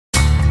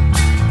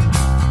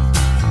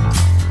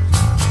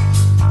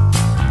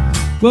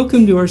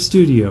Welcome to our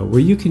studio, where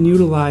you can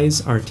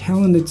utilize our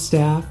talented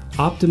staff,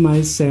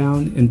 optimize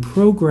sound, and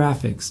pro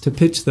graphics to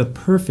pitch the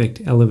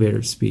perfect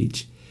elevator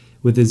speech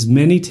with as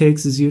many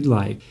takes as you'd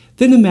like.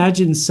 Then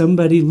imagine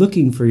somebody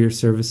looking for your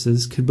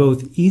services could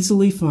both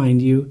easily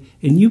find you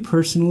and you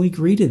personally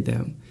greeted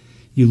them.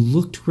 You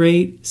looked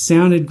great,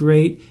 sounded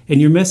great, and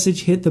your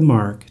message hit the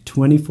mark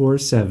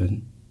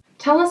 24/7.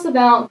 Tell us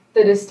about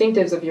the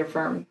distinctives of your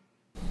firm.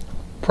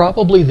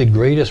 Probably the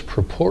greatest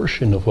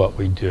proportion of what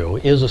we do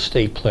is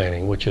estate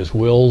planning, which is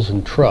wills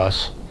and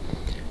trusts,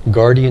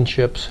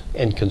 guardianships,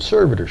 and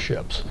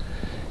conservatorships.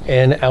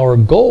 And our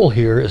goal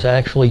here is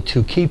actually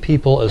to keep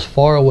people as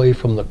far away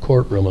from the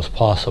courtroom as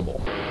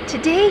possible.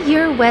 Today,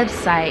 your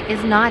website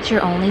is not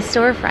your only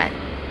storefront.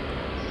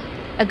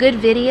 A good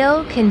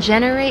video can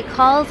generate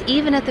calls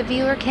even if the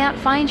viewer can't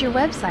find your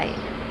website.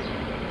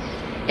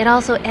 It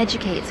also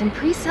educates and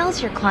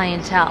pre-sells your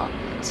clientele,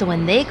 so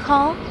when they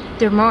call,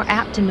 they're more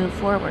apt to move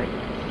forward.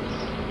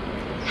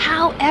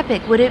 How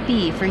epic would it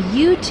be for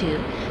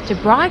YouTube to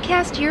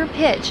broadcast your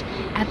pitch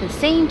at the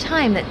same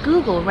time that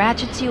Google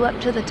ratchets you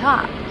up to the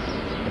top?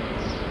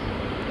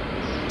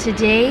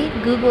 Today,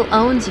 Google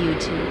owns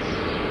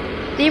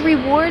YouTube. They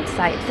reward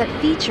sites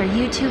that feature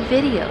YouTube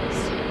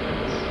videos.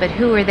 But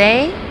who are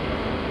they?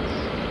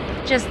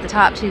 Just the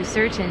top 2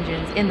 search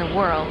engines in the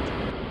world.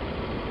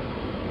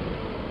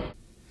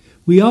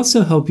 We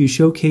also help you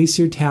showcase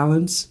your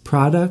talents,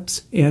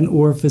 products,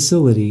 and/or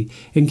facility,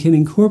 and can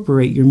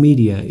incorporate your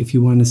media if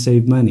you want to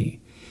save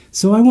money.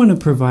 So I want to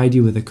provide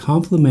you with a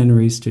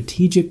complimentary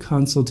strategic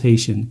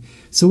consultation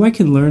so I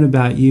can learn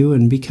about you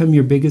and become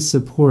your biggest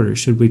supporter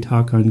should we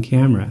talk on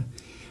camera.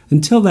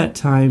 Until that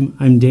time,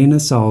 I'm Dana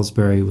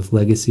Salisbury with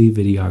Legacy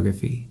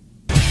Videography.